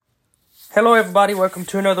Hello, everybody. Welcome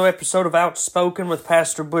to another episode of Outspoken with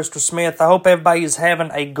Pastor Bristol Smith. I hope everybody is having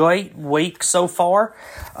a great week so far.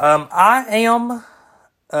 I am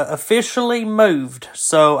officially moved,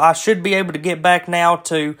 so I should be able to get back now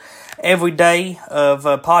to every day of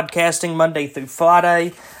podcasting Monday through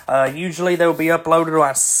Friday. Usually they'll be uploaded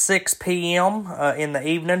around 6 p.m. In the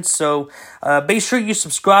evening, so be sure you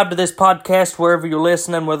subscribe to this podcast wherever you're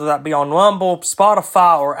listening, whether that be on Rumble,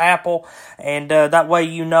 Spotify, or Apple, and that way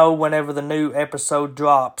you know whenever the new episode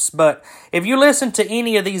drops. But if you listen to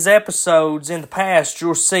any of these episodes in the past,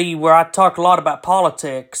 you'll see where I talk a lot about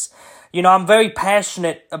politics. You know, I'm very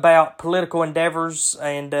passionate about political endeavors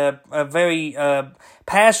and very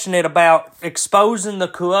passionate about exposing the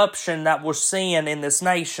corruption that we're seeing in this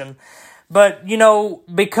nation. But, you know,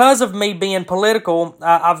 because of me being political,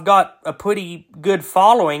 I've got a pretty good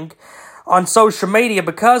following on social media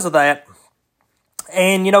because of that.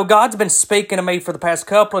 And, you know, God's been speaking to me for the past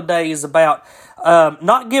couple of days about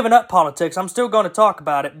not giving up politics. I'm still going to talk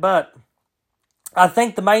about it, but I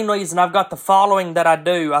think the main reason I've got the following that I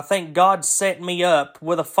do, I think God set me up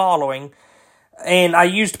with a following, and I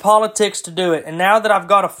used politics to do it. And now that I've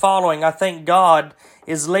got a following, I think God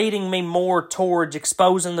is leading me more towards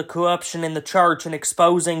exposing the corruption in the church and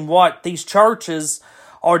exposing what these churches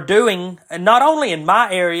are doing, and not only in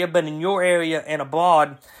my area, but in your area and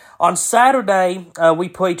abroad. On Saturday, we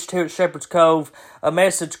preached here at Shepherd's Cove a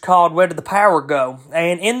message called "Where Did the Power Go?"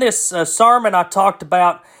 And in this sermon, I talked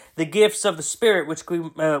about the gifts of the Spirit, which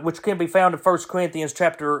can be found in 1 Corinthians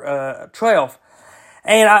chapter 12.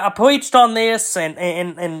 And I preached on this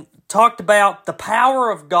and talked about the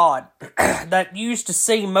power of God that used to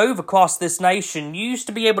see move across this nation. You used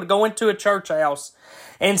to be able to go into a church house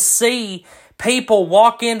and see people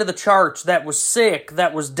walk into the church that was sick,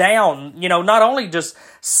 that was down, you know, not only just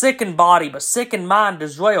sick in body, but sick in mind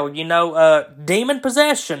as well. You know, demon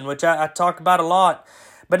possession, which I talk about a lot.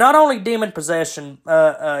 But not only demon possession,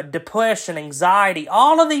 depression, anxiety,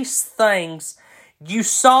 all of these things, you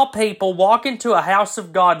saw people walk into a house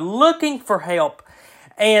of God looking for help,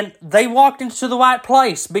 and they walked into the right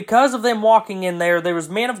place. Because of them walking in there, there was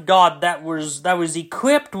men of God that was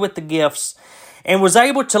equipped with the gifts and was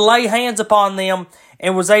able to lay hands upon them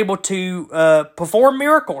and was able to perform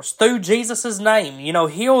miracles through Jesus' name, you know,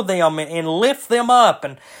 heal them and lift them up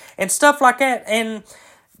and stuff like that. And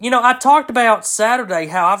you know, I talked about Saturday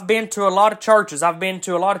how I've been to a lot of churches. I've been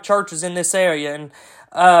to a lot of churches in this area.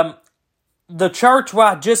 And the church where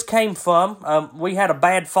I just came from, we had a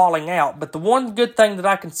bad falling out. But the one good thing that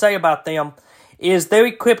I can say about them is they're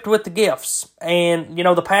equipped with the gifts. And, you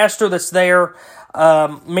know, the pastor that's there,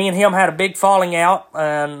 me and him had a big falling out.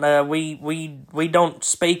 And we don't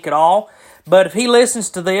speak at all. But if he listens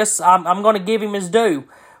to this, I'm going to give him his due.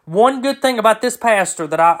 One good thing about this pastor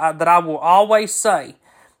that I will always say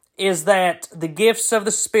is that the gifts of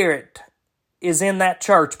the Spirit is in that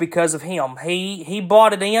church because of him. He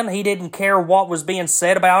brought it in. He didn't care what was being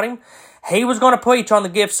said about him. He was going to preach on the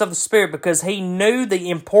gifts of the Spirit because he knew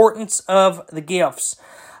the importance of the gifts.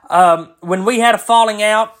 When we had a falling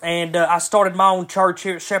out and I started my own church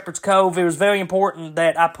here at Shepherd's Cove, it was very important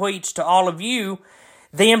that I preached to all of you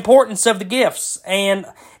the importance of the gifts. And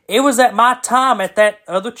it was at my time at that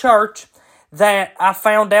other church that I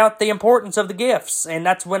found out the importance of the gifts. And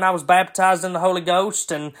that's when I was baptized in the Holy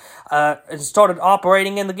Ghost and started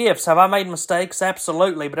operating in the gifts. Have I made mistakes?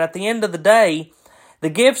 Absolutely. But at the end of the day, the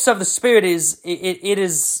gifts of the Spirit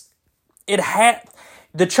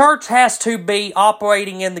the church has to be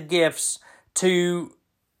operating in the gifts to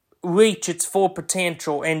reach its full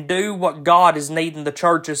potential and do what God is needing the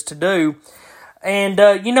churches to do.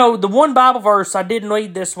 And, you know, the one Bible verse, I didn't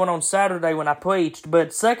read this one on Saturday when I preached, but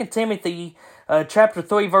 2 Timothy chapter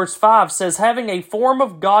 3, verse 5 says, having a form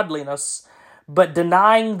of godliness, but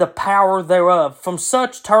denying the power thereof. From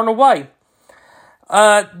such turn away.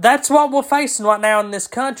 That's what we're facing right now in this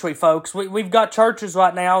country, folks. We've got churches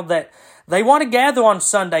right now that they want to gather on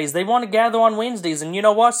Sundays. They want to gather on Wednesdays. And you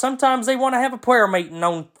know what? Sometimes they want to have a prayer meeting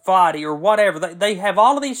on Friday or whatever. They have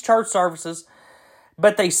all of these church services,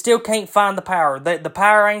 but they still can't find the power. The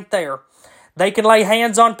power ain't there. They can lay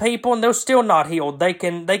hands on people and they're still not healed. They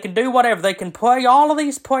can do whatever. They can pray all of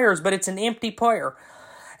these prayers, but it's an empty prayer.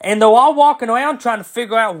 And they're all walking around trying to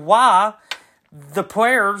figure out why the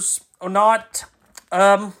prayers are not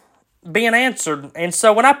being answered. And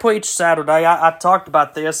so when I preached Saturday, I talked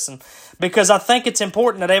about this, and because I think it's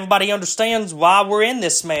important that everybody understands why we're in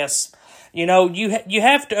this mess. You know, you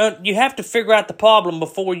have to figure out the problem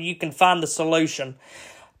before you can find the solution.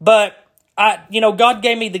 But God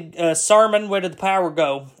gave me the sermon, "Where Did the Power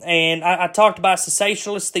Go?" And I talked about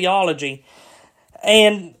cessationist theology,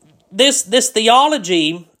 and this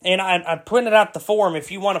theology and I printed out the form.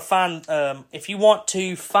 If you want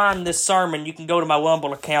to find this sermon, you can go to my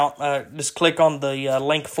Rumble account. Just click on the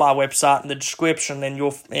Linkfly website in the description, and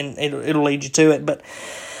it'll lead you to it. But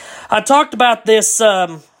I talked about this.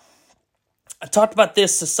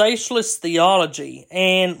 Cessationist theology,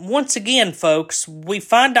 and once again, folks, we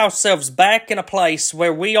find ourselves back in a place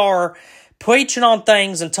where we are preaching on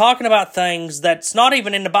things and talking about things that's not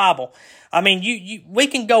even in the Bible. I mean, we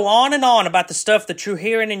can go on and on about the stuff that you're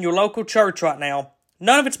hearing in your local church right now.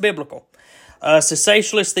 None of it's biblical.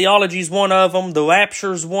 Cessationist theology is one of them. The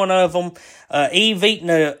rapture is one of them. Eve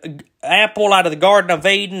eating an apple out of the Garden of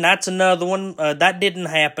Eden, that's another one. That didn't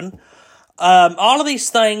happen. All of these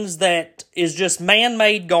things that is just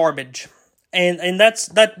man-made garbage. And that's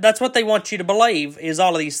what they want you to believe, is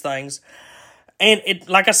all of these things. And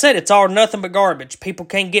like I said, it's all nothing but garbage. People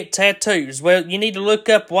can't get tattoos. Well, you need to look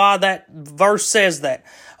up why that verse says that.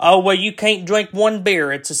 Oh, well, you can't drink one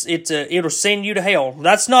beer. It'll send you to hell.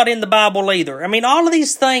 That's not in the Bible either. I mean, all of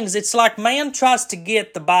these things, it's like man tries to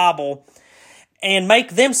get the Bible and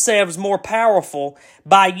make themselves more powerful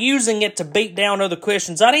by using it to beat down other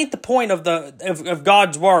Christians. That ain't the point of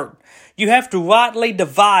God's Word. You have to rightly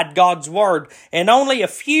divide God's Word, and only a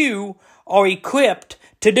few are equipped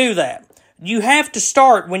to do that. You have to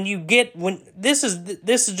start this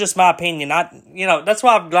is just my opinion. That's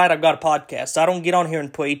why I'm glad I've got a podcast. I don't get on here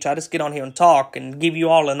and preach. I just get on here and talk and give you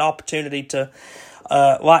all an opportunity to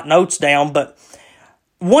write notes down. But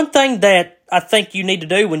one thing that I think you need to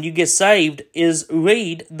do when you get saved is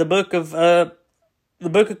read the book of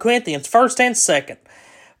Corinthians, 1st and 2nd.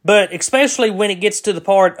 But especially when it gets to the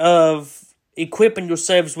part of equipping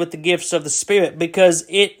yourselves with the gifts of the Spirit, because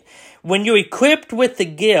when you're equipped with the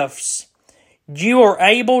gifts, you are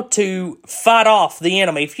able to fight off the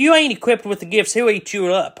enemy. If you ain't equipped with the gifts, he'll eat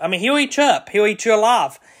you up. I mean, he'll eat you up. He'll eat you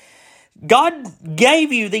alive. God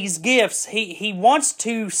gave you these gifts. He wants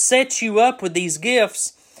to set you up with these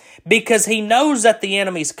gifts because he knows that the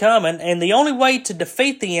enemy's coming, and the only way to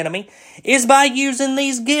defeat the enemy is by using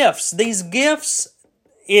these gifts. These gifts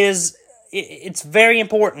it's very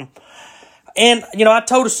important. And, I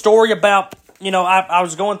told a story about, I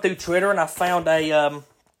was going through Twitter and I found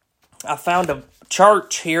a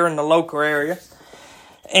church here in the local area,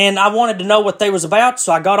 and I wanted to know what they was about.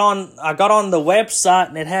 So I got on the website,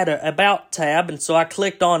 and it had an about tab, and so I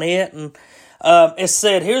clicked on it, and it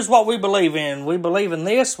said, "Here's what we believe in. We believe in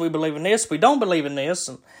this. We believe in this. We don't believe in this."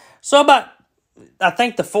 And so I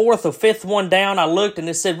think the 4th or 5th one down, I looked, and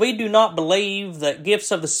it said, "We do not believe that gifts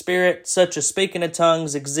of the Spirit, such as speaking in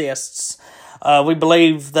tongues, exists. We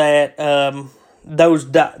believe that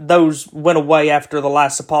those went away after the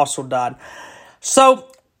last apostle died." So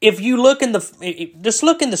if you look just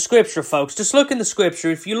look in the Scripture, folks. Just look in the Scripture.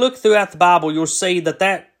 If you look throughout the Bible, you'll see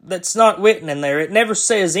that's not written in there. It never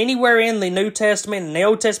says anywhere in the New Testament, in the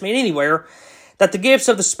Old Testament, anywhere, that the gifts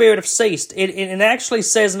of the Spirit have ceased. It actually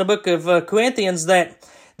says in the book of Corinthians that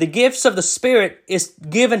the gifts of the Spirit is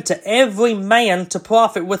given to every man to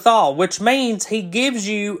profit withal, which means he gives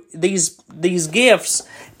you these gifts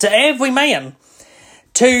to every man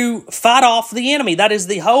to fight off the enemy. That is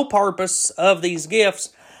the whole purpose of these gifts.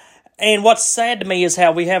 And what's sad to me is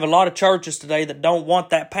how we have a lot of churches today that don't want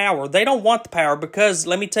that power. They don't want the power because,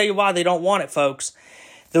 let me tell you why they don't want it, folks.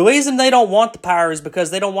 The reason they don't want the power is because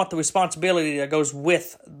they don't want the responsibility that goes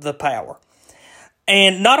with the power.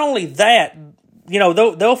 And not only that,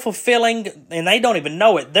 they're fulfilling, and they don't even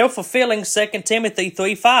know it, they're fulfilling 2 Timothy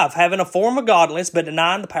 3:5, having a form of godliness but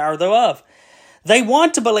denying the power thereof. They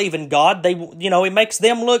want to believe in God. It makes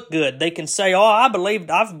them look good. They can say, "Oh, I've believed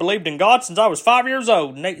in God since I was 5 years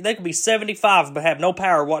old." And they could be 75 but have no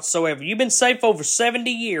power whatsoever. You've been saved for over 70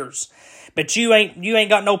 years, but you ain't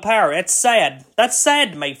got no power. That's sad. That's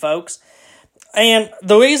sad to me, folks. And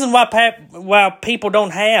the reason why people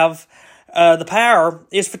don't have the power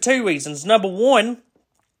is for two reasons. Number one,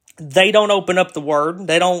 they don't open up the Word.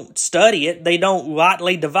 They don't study it. They don't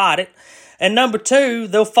rightly divide it. And number two,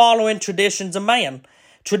 they'll follow in traditions of man.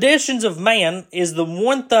 Traditions of man is the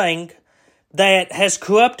one thing that has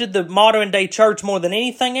corrupted the modern day church more than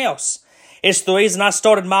anything else. It's the reason I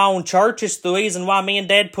started my own church. It's the reason why me and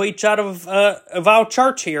Dad preach out of our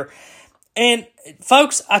church here. And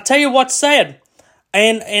folks, I tell you what's sad,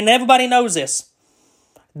 and everybody knows this.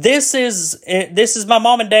 This is my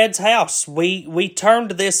mom and Dad's house. We turned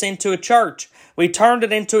this into a church. We turned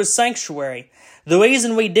it into a sanctuary. The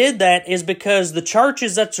reason we did that is because the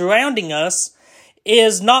churches that's surrounding us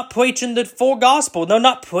is not preaching the full gospel. They're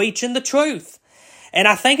not preaching the truth. And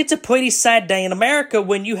I think it's a pretty sad day in America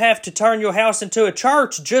when you have to turn your house into a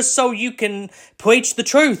church just so you can preach the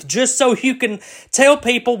truth, just so you can tell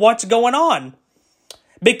people what's going on.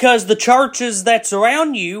 because the churches that's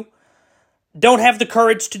around you don't have the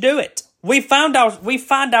courage to do it. We find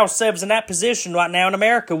ourselves in that position right now in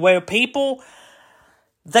America where people,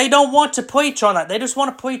 they don't want to preach on that. They just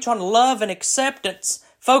want to preach on love and acceptance.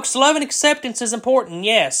 Folks, love and acceptance is important.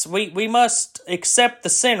 Yes, we must accept the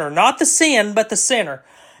sinner. Not the sin, but the sinner.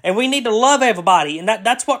 And we need to love everybody. And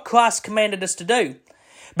that's what Christ commanded us to do.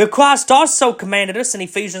 But Christ also commanded us in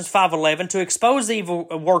Ephesians 5:11 to expose the evil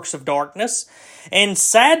works of darkness. And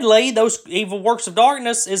sadly, those evil works of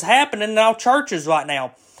darkness is happening in our churches right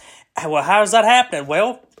now. Well, how is that happening?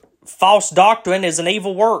 Well, false doctrine is an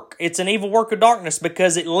evil work. It's an evil work of darkness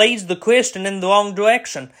because it leads the Christian in the wrong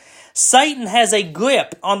direction. Satan has a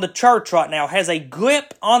grip on the church right now, has a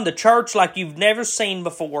grip on the church like you've never seen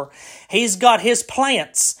before. He's got his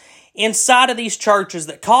plants inside of these churches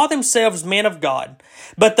that call themselves men of God,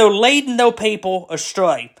 but they're leading their people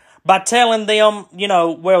astray by telling them,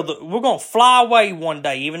 we're going to fly away one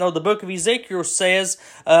day, even though the book of Ezekiel says,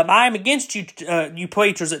 I am against you, you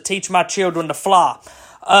preachers that teach my children to fly.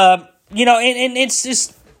 And it's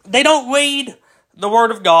just, they don't read the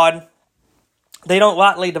Word of God. They don't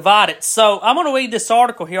rightly divide it. So I'm going to read this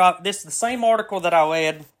article here. This is the same article that I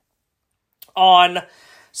read on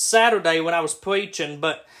Saturday when I was preaching,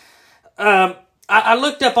 but I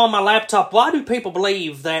looked up on my laptop, why do people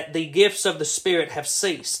believe that the gifts of the Spirit have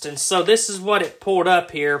ceased? And so this is what it pulled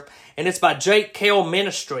up here, and it's by Jake Kell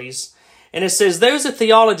Ministries. And it says, there's a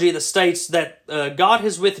theology that states that God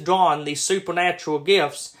has withdrawn these supernatural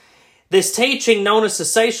gifts. This teaching, known as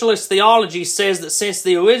cessationist theology, says that since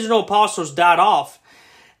the original apostles died off,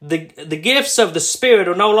 the gifts of the Spirit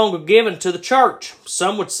are no longer given to the church.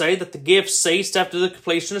 Some would say that the gifts ceased after the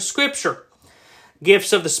completion of Scripture.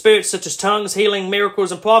 Gifts of the Spirit such as tongues, healing,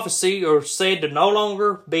 miracles, and prophecy are said to no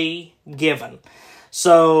longer be given.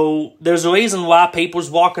 So there's a reason why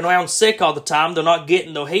people's walking around sick all the time. They're not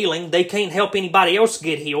getting their healing. They can't help anybody else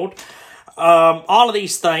get healed. All of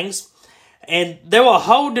these things. And there are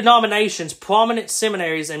whole denominations, prominent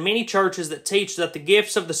seminaries, and many churches that teach that the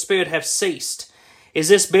gifts of the Spirit have ceased. Is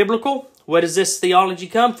this biblical? Where does this theology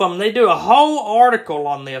come from? And they do a whole article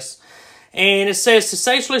on this. And it says,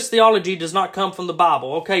 cessationist theology does not come from the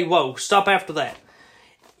Bible. Okay, whoa, stop after that.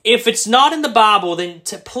 If it's not in the Bible, then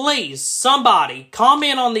please, somebody,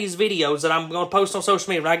 comment on these videos that I'm going to post on social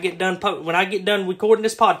media. When I get done recording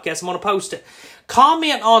this podcast, I'm going to post it.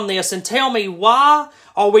 Comment on this and tell me, why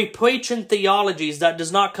are we preaching theologies that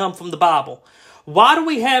does not come from the Bible? Why do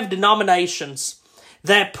we have denominations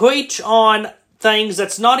that preach on things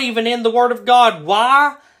that's not even in the Word of God?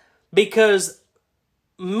 Why? Because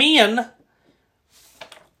men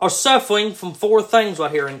are suffering from four things right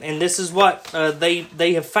here, and this is what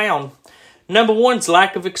they have found. Number one is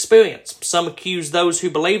lack of experience. Some accuse those who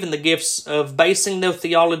believe in the gifts of basing their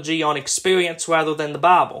theology on experience rather than the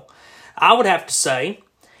Bible. I would have to say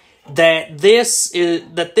that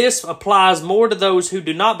this applies more to those who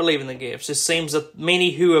do not believe in the gifts. It seems that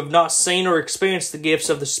many who have not seen or experienced the gifts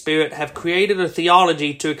of the Spirit have created a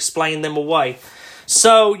theology to explain them away.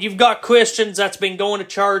 So you've got Christians that's been going to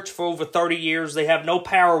church for over 30 years. They have no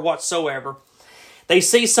power whatsoever. They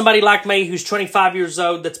see somebody like me who's 25 years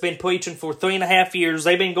old that's been preaching for 3.5 years.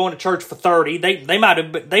 They've been going to church for 30. They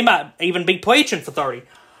might even be preaching for 30.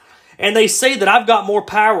 And they see that I've got more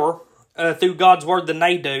power through God's Word than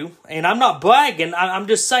they do. And I'm not bragging. I'm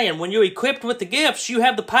just saying, when you're equipped with the gifts, you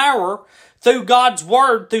have the power through God's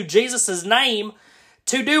Word, through Jesus' name,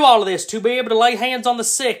 to do all of this, to be able to lay hands on the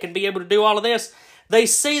sick and be able to do all of this. They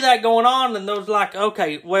see that going on, and they're like,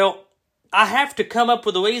 okay, well, I have to come up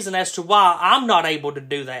with a reason as to why I'm not able to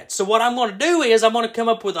do that. So what I'm going to do is I'm going to come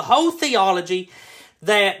up with a whole theology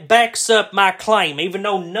that backs up my claim. Even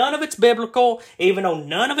though none of it's biblical, even though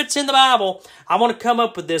none of it's in the Bible, I want to come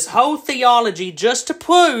up with this whole theology just to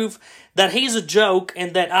prove that he's a joke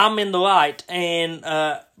and that I'm in the right, and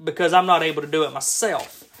because I'm not able to do it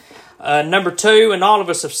myself. Number two, and all of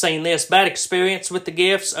us have seen this, bad experience with the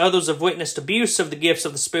gifts. Others have witnessed abuse of the gifts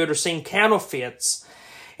of the Spirit or seen counterfeits.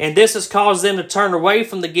 And this has caused them to turn away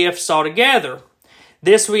from the gifts altogether.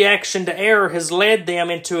 This reaction to error has led them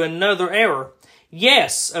into another error.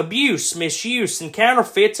 Yes, abuse, misuse, and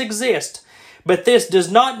counterfeits exist, but this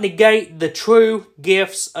does not negate the true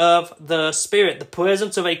gifts of the Spirit. The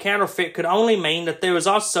presence of a counterfeit could only mean that there is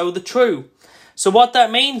also the true. So what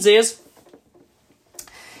that means is,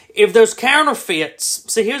 if there's counterfeits,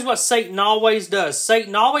 see, here's what Satan always does.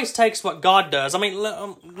 Satan always takes what God does. I mean,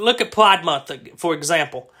 look at Pride Month, for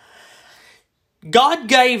example. God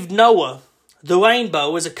gave Noah the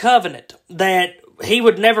rainbow as a covenant that he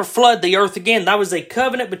would never flood the earth again. That was a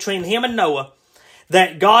covenant between him and Noah,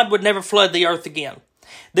 that God would never flood the earth again.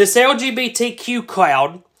 This LGBTQ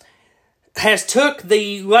crowd has took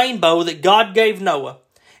the rainbow that God gave Noah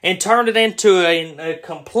and turned it into a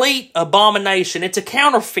complete abomination. It's a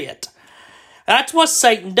counterfeit. That's what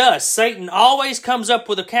Satan does. Satan always comes up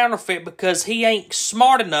with a counterfeit because he ain't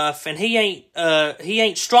smart enough and he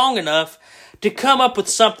ain't strong enough to come up with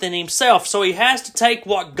something himself. So he has to take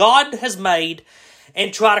what God has made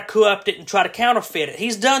and try to corrupt it and try to counterfeit it.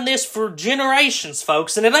 He's done this for generations,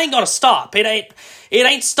 folks, and it ain't gonna stop. It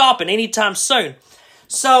ain't stopping anytime soon.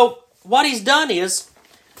 So what he's done is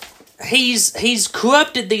he's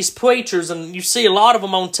corrupted these preachers, and you see a lot of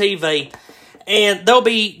them on TV, and they'll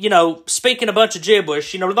be, speaking a bunch of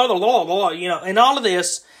gibberish, blah, blah, blah, blah, and all of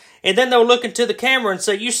this, and then they'll look into the camera and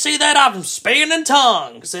say, "You see that? I'm speaking in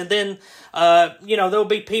tongues." And then, there'll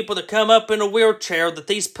be people that come up in a wheelchair that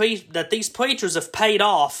these preachers have paid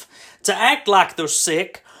off to act like they're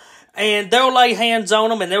sick, and they'll lay hands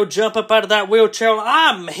on them, and they'll jump up out of that wheelchair,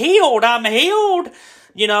 "I'm healed,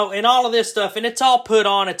 and all of this stuff, and it's all put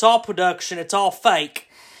on, it's all production, it's all fake.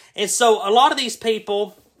 And so a lot of these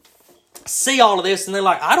people see all of this, and they're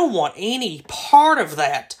like, "I don't want any part of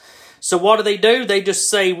that." So what do? They just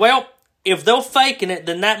say, well, if they're faking it,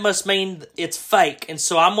 then that must mean it's fake, and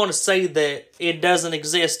so I'm going to say that it doesn't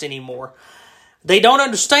exist anymore. They don't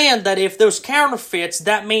understand that if there's counterfeits,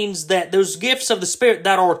 that means that there's gifts of the Spirit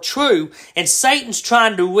that are true, and Satan's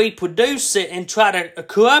trying to reproduce it and try to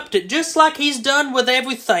corrupt it, just like he's done with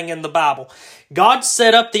everything in the Bible. God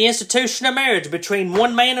set up the institution of marriage between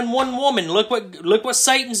one man and one woman. Look what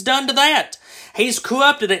Satan's done to that. He's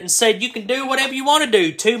corrupted it and said, you can do whatever you want to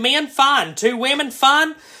do. 2 men, fine. 2 women,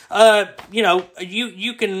 fine.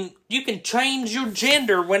 You can change your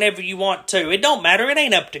gender whenever you want to. It don't matter. It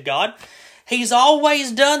ain't up to God. He's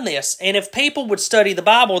always done this. And if people would study the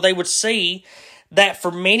Bible, they would see that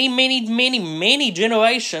for many, many, many, many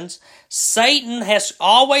generations, Satan has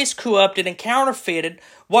always corrupted and counterfeited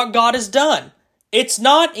what God has done. It's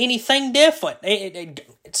not anything different.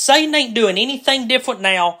 Satan ain't doing anything different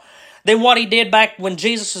now than what he did back when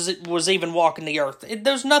Jesus was even walking the earth.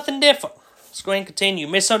 There's nothing different. Let's go ahead and continue.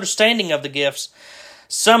 Misunderstanding of the gifts.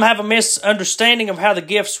 Some have a misunderstanding of how the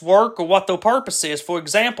gifts work or what their purpose is. For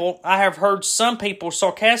example, I have heard some people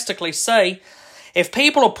sarcastically say, if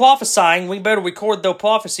people are prophesying, we better record their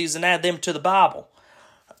prophecies and add them to the Bible.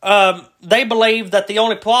 They believe that the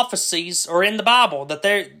only prophecies are in the Bible,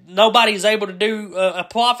 that nobody's able to do a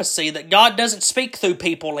prophecy, that God doesn't speak through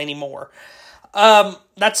people anymore.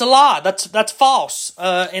 That's a lie. That's false.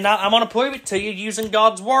 And I'm going to prove it to you using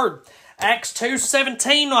God's Word. Acts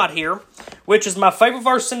 2:17 right here, which is my favorite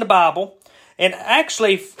verse in the Bible. And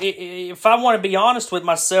actually, if I want to be honest with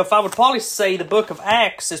myself, I would probably say the book of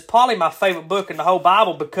Acts is probably my favorite book in the whole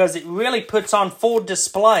Bible because it really puts on full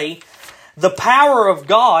display the power of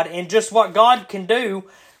God and just what God can do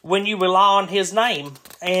when you rely on His name.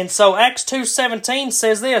 And so Acts 2:17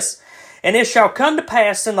 says this, "And it shall come to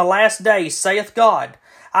pass in the last days, saith God,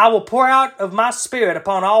 I will pour out of my Spirit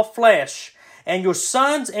upon all flesh, and your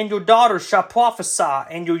sons and your daughters shall prophesy,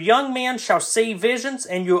 and your young men shall see visions,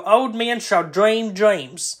 and your old men shall dream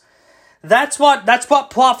dreams." That's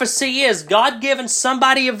what prophecy is. God giving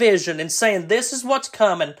somebody a vision and saying, this is what's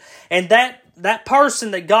coming. And that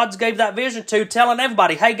person that God's gave that vision to, telling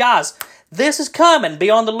everybody, hey guys, this is coming,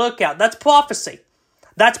 be on the lookout. That's prophecy.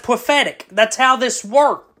 That's prophetic. That's how this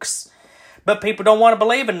works. But people don't want to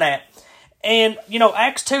believe in that. And,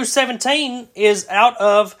 Acts 2:17 is out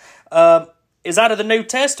of the New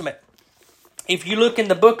Testament. If you look in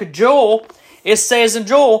the book of Joel, it says in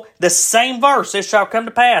Joel, the same verse, "It shall come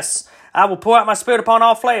to pass, I will pour out my Spirit upon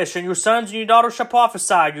all flesh, and your sons and your daughters shall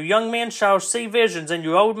prophesy, your young men shall see visions, and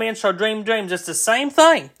your old men shall dream dreams." It's the same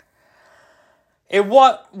thing. And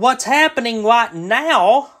what's happening right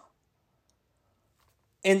now,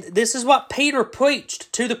 and this is what Peter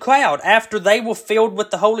preached to the crowd after they were filled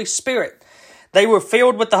with the Holy Spirit. They were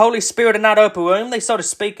filled with the Holy Spirit in that upper room. They started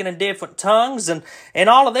speaking in different tongues and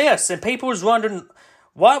all of this. And people was wondering,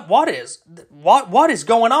 what is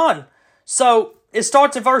going on? So it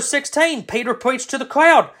starts at verse 16. Peter preached to the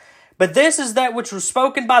crowd. "But this is that which was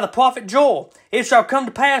spoken by the prophet Joel. It shall come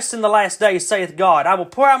to pass in the last days, saith God, I will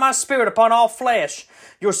pour out my Spirit upon all flesh.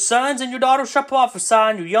 Your sons and your daughters shall prophesy,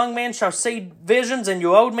 and your young men shall see visions, and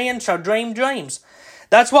your old men shall dream dreams."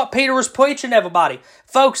 That's what Peter was preaching, everybody.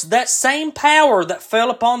 Folks, that same power that fell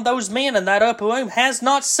upon those men in that upper room has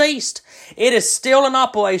not ceased. It is still in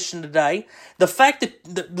operation today. The fact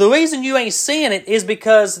that the reason you ain't seeing it is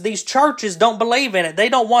because these churches don't believe in it. They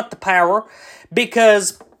don't want the power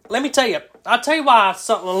because, let me tell you, I'll tell you why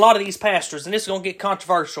a lot of these pastors, and this is going to get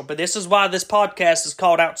controversial, but this is why this podcast is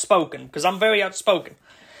called Outspoken, because I'm very outspoken.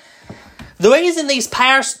 The reason these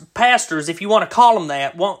pastors, if you want to call them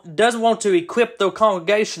that, doesn't want to equip their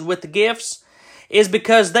congregation with the gifts is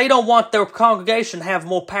because they don't want their congregation to have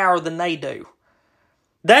more power than they do.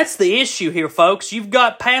 That's the issue here, folks. You've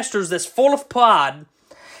got pastors that's full of pride,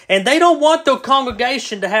 and they don't want their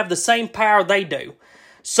congregation to have the same power they do.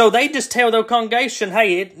 So they just tell their congregation,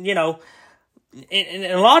 hey, and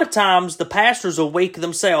a lot of times the pastors are weak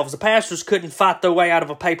themselves. The pastors couldn't fight their way out of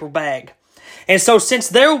a paper bag. And so since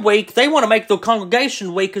they're weak, they want to make their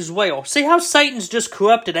congregation weak as well. See how Satan's just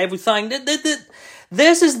corrupted everything?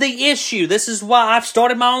 This is the issue. This is why I've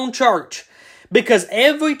started my own church. Because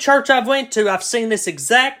every church I've went to, I've seen this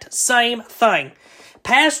exact same thing.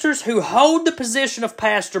 Pastors who hold the position of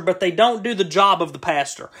pastor, but they don't do the job of the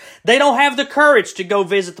pastor. They don't have the courage to go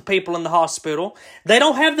visit the people in the hospital. They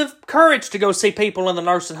don't have the courage to go see people in the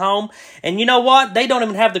nursing home. And you know what? They don't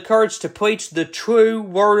even have the courage to preach the true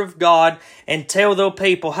word of God and tell their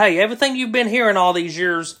people, hey, everything you've been hearing all these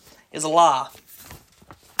years is a lie.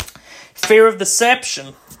 Fear of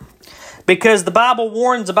deception. Because the Bible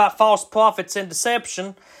warns about false prophets and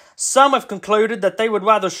deception, some have concluded that they would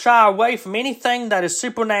rather shy away from anything that is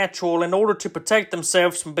supernatural in order to protect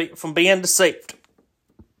themselves from being deceived.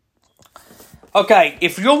 Okay,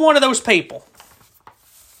 if you're one of those people,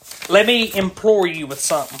 let me implore you with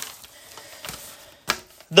something.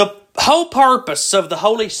 The whole purpose of the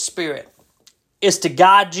Holy Spirit is to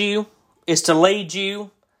guide you, is to lead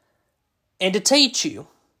you, and to teach you.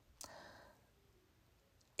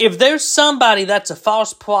 If there's somebody that's a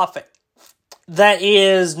false prophet, that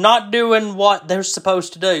is not doing what they're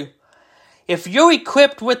supposed to do. If you're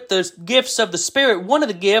equipped with the gifts of the Spirit, one of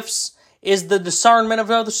the gifts is the discernment of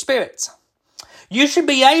other spirits. You should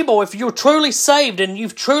be able, if you're truly saved and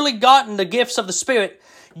you've truly gotten the gifts of the Spirit,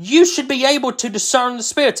 you should be able to discern the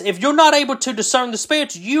spirits. If you're not able to discern the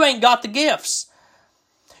spirits, you ain't got the gifts.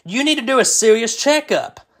 You need to do a serious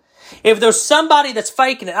checkup. If there's somebody that's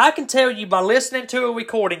faking it, I can tell you by listening to a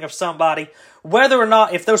recording of somebody whether or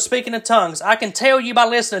not, if they're speaking in tongues, I can tell you by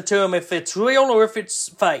listening to them if it's real or if it's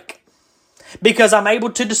fake. Because I'm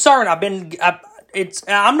able to discern.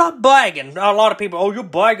 I'm not bragging. A lot of people, oh, you're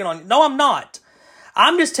bragging on. No, I'm not.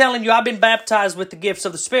 I'm just telling you I've been baptized with the gifts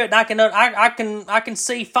of the Spirit, and I can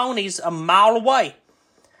see phonies a mile away.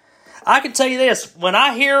 I can tell you this, when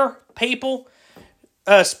I hear people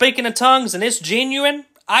speaking in tongues and it's genuine,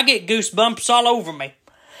 I get goosebumps all over me.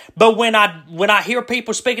 But when I hear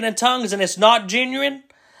people speaking in tongues and it's not genuine,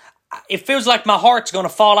 it feels like my heart's going to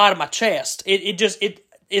fall out of my chest.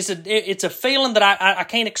 It's a feeling that I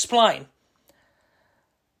can't explain.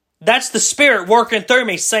 That's the Spirit working through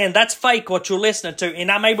me saying that's fake what you're listening to,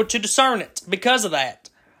 and I'm able to discern it because of that.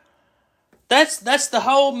 That's the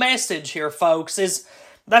whole message here, folks.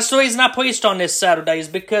 That's the reason I preached on this Saturday, is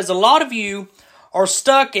because a lot of you are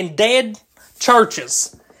stuck in dead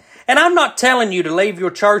churches. And I'm not telling you to leave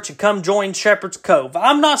your church and come join Shepherd's Cove.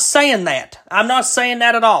 I'm not saying that. I'm not saying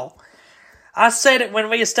that at all. I said it when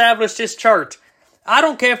we established this church. I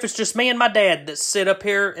don't care if it's just me and my dad that sit up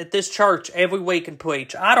here at this church every week and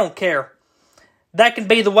preach. I don't care. That can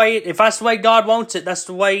be the way, if that's the way God wants it, that's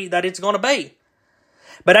the way that it's going to be.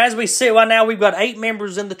 But as we sit right now, we've got 8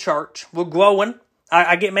 members in the church. We're growing.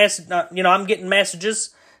 I'm getting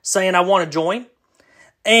messages saying I want to join.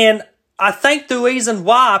 And I think the reason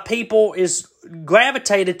why people is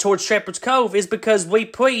gravitated towards Shepherd's Cove is because we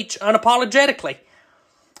preach unapologetically.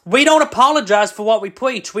 We don't apologize for what we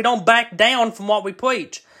preach. We don't back down from what we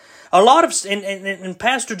preach. A lot of, and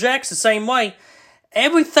Pastor Jack's the same way,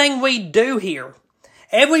 everything we do here,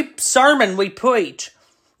 every sermon we preach,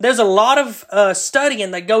 there's a lot of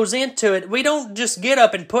studying that goes into it. We don't just get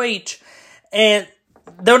up and preach and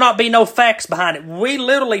there'll not be no facts behind it. We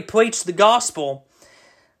literally preach the gospel.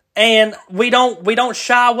 And we don't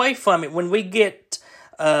shy away from it when we get,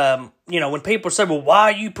 when people say, well,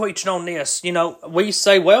 why are you preaching on this? We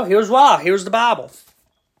say, well, here's why. Here's the Bible.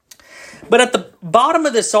 But at the bottom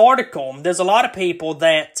of this article, there's a lot of people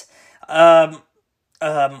that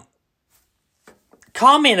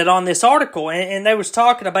commented on this article, and they was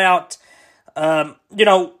talking about,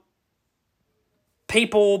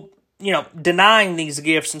 people, denying these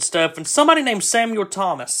gifts and stuff. And somebody named Samuel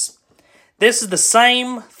Thomas, this is the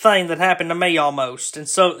same thing that happened to me almost. And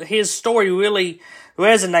so his story really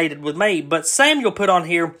resonated with me. But Samuel put on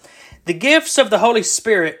here, the gifts of the Holy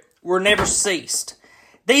Spirit were never ceased.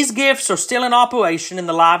 These gifts are still in operation in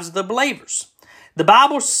the lives of the believers. The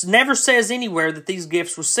Bible never says anywhere that these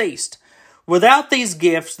gifts were ceased. Without these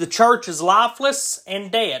gifts, the church is lifeless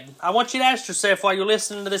and dead. I want you to ask yourself while you're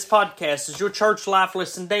listening to this podcast, is your church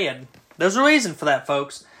lifeless and dead? There's a reason for that,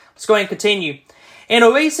 folks. Let's go ahead and continue. In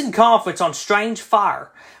a recent conference on strange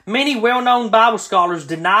fire, many well-known Bible scholars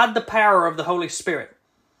denied the power of the Holy Spirit.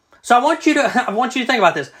 So I want you to think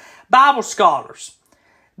about this. Bible scholars,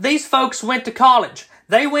 these folks went to college.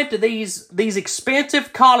 They went to these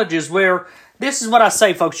expensive colleges where, this is what I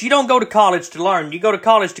say, folks, you don't go to college to learn. You go to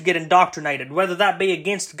college to get indoctrinated, whether that be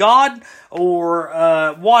against God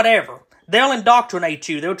or whatever. They'll indoctrinate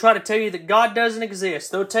you. They'll try to tell you that God doesn't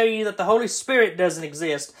exist. They'll tell you that the Holy Spirit doesn't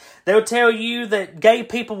exist. They'll tell you that gay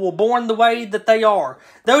people were born the way that they are.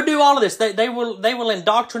 They'll do all of this. They will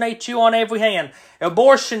indoctrinate you on every hand.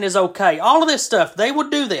 Abortion is okay. All of this stuff. They will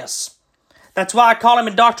do this. That's why I call them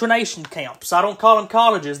indoctrination camps. I don't call them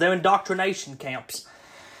colleges. They're indoctrination camps.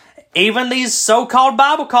 Even these so-called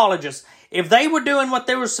Bible colleges, if they were doing what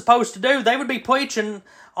they were supposed to do, they would be preaching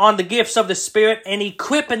on the gifts of the Spirit and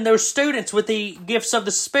equipping their students with the gifts of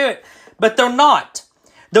the Spirit. But they're not.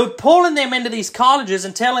 They're pulling them into these colleges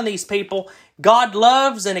and telling these people, God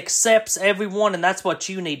loves and accepts everyone, and that's what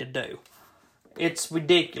you need to do. It's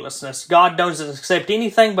ridiculousness. God doesn't accept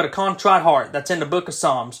anything but a contrite heart. That's in the book of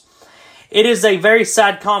Psalms. It is a very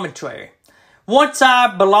sad commentary. Once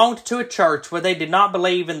I belonged to a church where they did not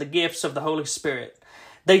believe in the gifts of the Holy Spirit.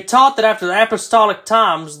 They taught that after the apostolic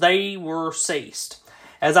times, they were ceased.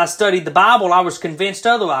 As I studied the Bible, I was convinced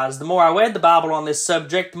otherwise. The more I read the Bible on this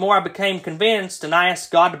subject, the more I became convinced, and I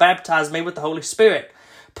asked God to baptize me with the Holy Spirit.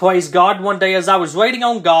 Praise God, one day as I was waiting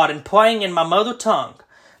on God and praying in my mother tongue.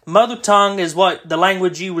 Mother tongue is what the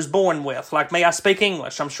language you was born with. Like me, I speak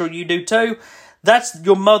English. I'm sure you do too. That's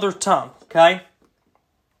your mother tongue, okay?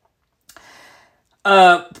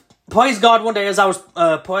 Praise God, one day as I was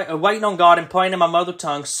waiting on God and praying in my mother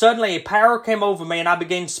tongue, suddenly a power came over me and I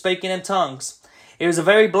began speaking in tongues. It was a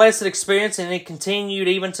very blessed experience and it continued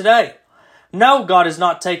even today. No, God has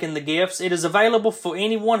not taken the gifts. It is available for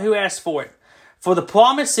anyone who asks for it. For the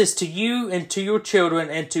promise is to you and to your children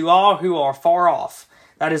and to all who are far off.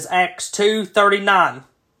 That is Acts 2:39.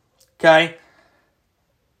 Okay?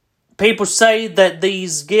 People say that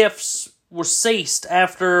these gifts were ceased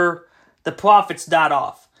after the prophets died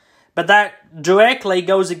off. But that directly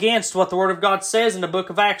goes against what the Word of God says in the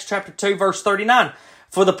book of Acts chapter 2 verse 39.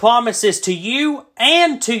 For the promise is to you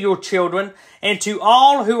and to your children and to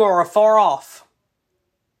all who are afar off.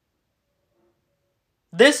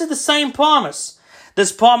 This is the same promise.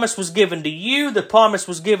 This promise was given to you. The promise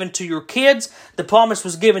was given to your kids. The promise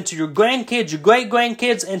was given to your grandkids, your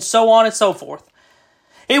great-grandkids, and so on and so forth.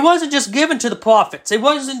 It wasn't just given to the prophets. It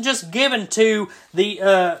wasn't just given to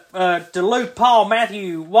to Luke, Paul,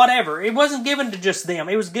 Matthew, whatever. It wasn't given to just them.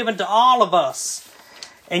 It was given to all of us.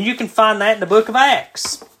 And you can find that in the book of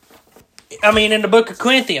Acts. In the book of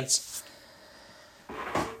Corinthians.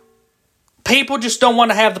 People just don't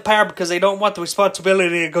want to have the power because they don't want the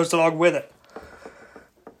responsibility that goes along with it.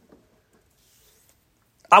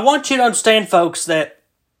 I want you to understand, folks, that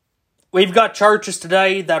we've got churches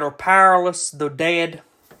today that are powerless, they're dead,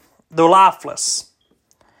 they're lifeless.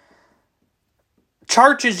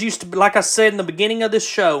 Churches used to be, like I said in the beginning of this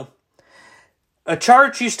show, a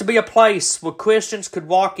church used to be a place where Christians could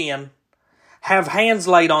walk in, have hands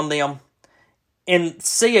laid on them, and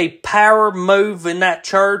see a power move in that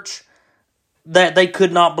church that they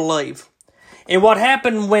could not believe. And what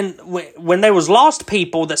happened when there was lost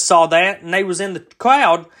people that saw that, and they was in the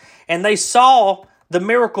crowd, and they saw the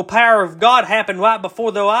miracle power of God happen right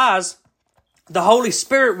before their eyes, the Holy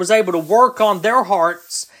Spirit was able to work on their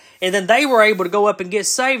hearts, and then they were able to go up and get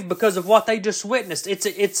saved because of what they just witnessed. It's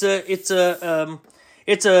a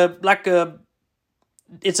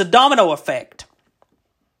domino effect.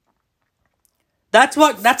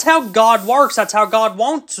 That's how God works. That's how God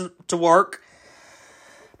wants to work.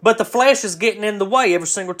 But the flesh is getting in the way every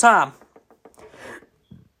single time.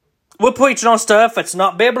 We're preaching on stuff that's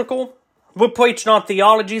not biblical. We're preaching on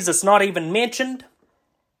theologies that's not even mentioned.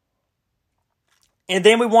 And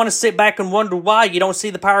then we want to sit back and wonder why you don't see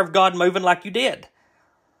the power of God moving like you did.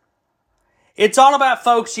 It's all about,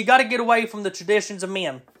 folks, you got to get away from the traditions of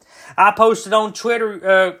men. I posted on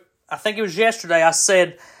Twitter, I think it was yesterday, I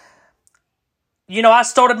said, I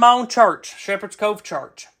started my own church, Shepherd's Cove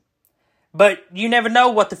Church. But you never know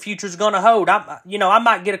what the future's going to hold. I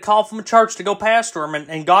might get a call from a church to go pastor them,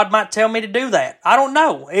 and God might tell me to do that. I don't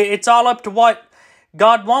know. It's all up to what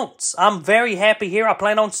God wants. I'm very happy here. I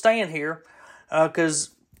plan on staying here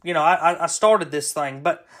because, I started this thing.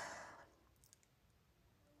 But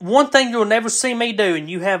one thing you'll never see me do, and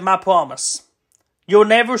you have my promise, you'll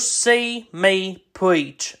never see me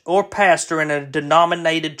preach or pastor in a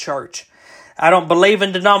denominated church. I don't believe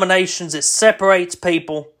in denominations. It separates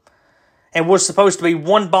people. And we're supposed to be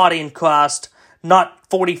one body in Christ, not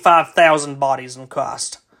 45,000 bodies in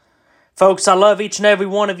Christ. Folks, I love each and every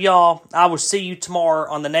one of y'all. I will see you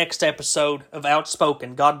tomorrow on the next episode of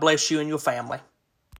Outspoken. God bless you and your family.